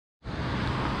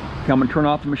Okay, I'm gonna turn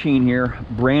off the machine here.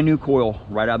 Brand new coil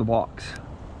right out of the box.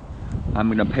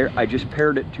 I just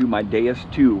paired it to my Deus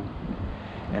 2,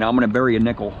 and I'm gonna bury a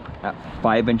nickel at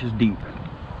 5 inches deep.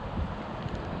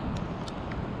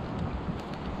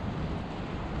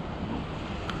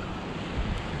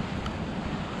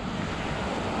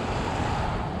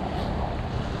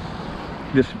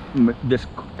 This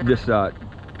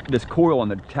coil on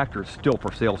the detector is still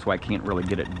for sale, so I can't really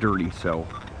get it dirty. So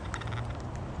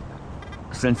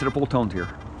sensitive full tones here.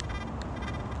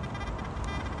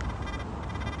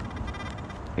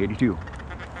 82.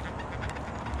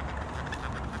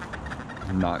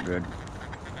 Not good.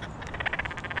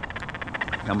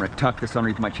 I'm gonna tuck this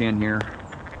underneath my chin here.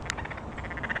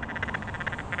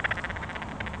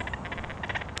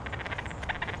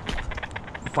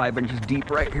 Five inches deep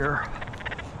right here.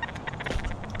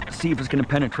 See if it's gonna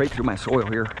penetrate through my soil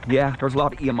here. Yeah, there's a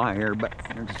lot of EMI here, but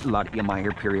there's just a lot of EMI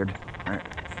here, period. All right.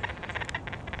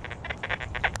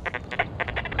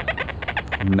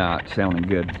 Not sounding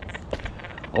good.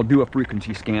 I'll do a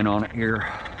frequency scan on it here.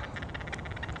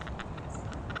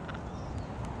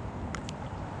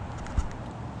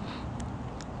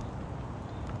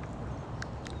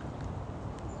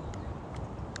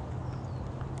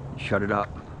 Shut it up.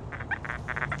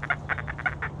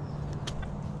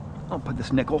 I'll put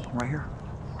this nickel right here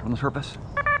on the surface.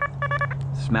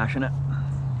 Smashing it.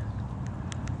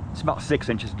 It's about 6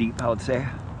 inches deep, I would say.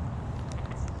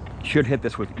 Should hit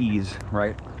this with ease,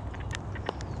 right?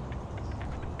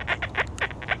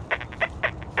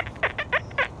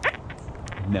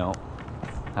 No,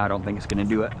 I don't think it's gonna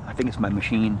do it. I think it's my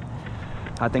machine.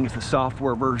 I think it's the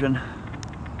software version.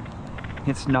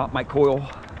 It's not my coil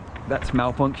that's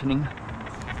malfunctioning.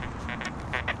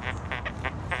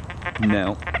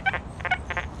 No.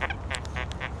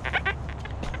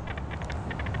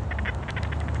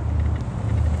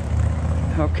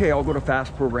 Okay, I'll go to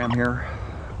fast program here.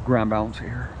 Ground balance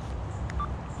here.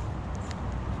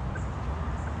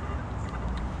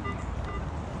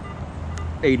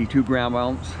 .82 ground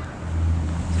balance.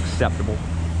 It's acceptable.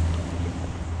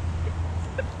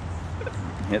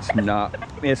 It's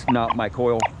not my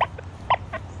coil.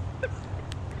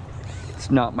 It's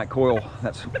not my coil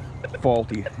that's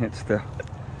faulty.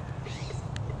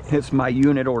 It's my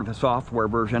unit or the software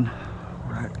version.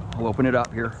 All right, I'll open it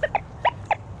up here.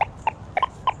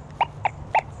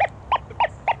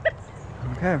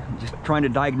 Okay, just trying to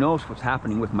diagnose what's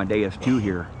happening with my Deus 2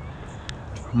 here.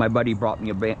 My buddy brought me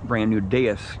a brand new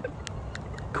Deus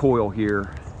coil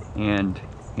here, and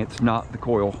it's not the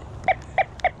coil.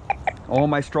 All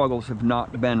my struggles have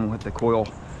not been with the coil.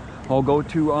 I'll go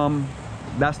to,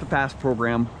 that's the fast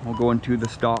program. I'll go into the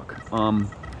stock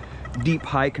deep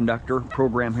high conductor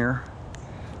program here.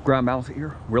 Ground balance it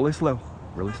here, really slow,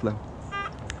 really slow.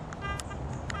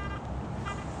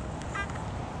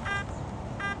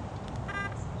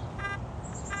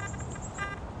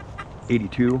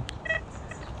 .82.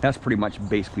 That's pretty much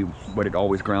basically what it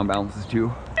always ground balances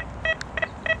to.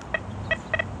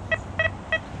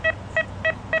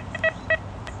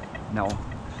 Now,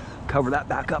 cover that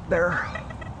back up there.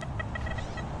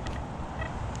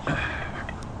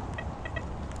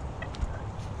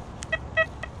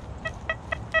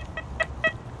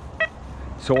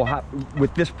 So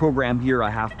with this program here, I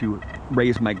have to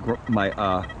raise my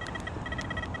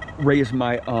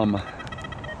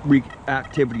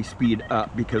reactivity speed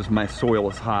up because my soil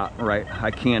is hot, right? I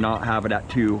cannot have it at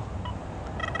 2.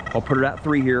 I'll put it at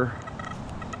 3 here.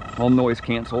 I'll noise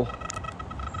cancel.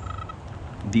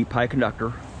 Deep high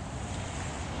conductor.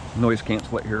 Noise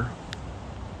cancel it here.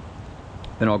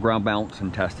 Then I'll ground balance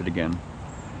and test it again.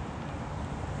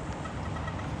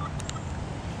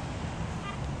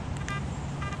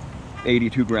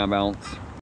 .82 ground balance.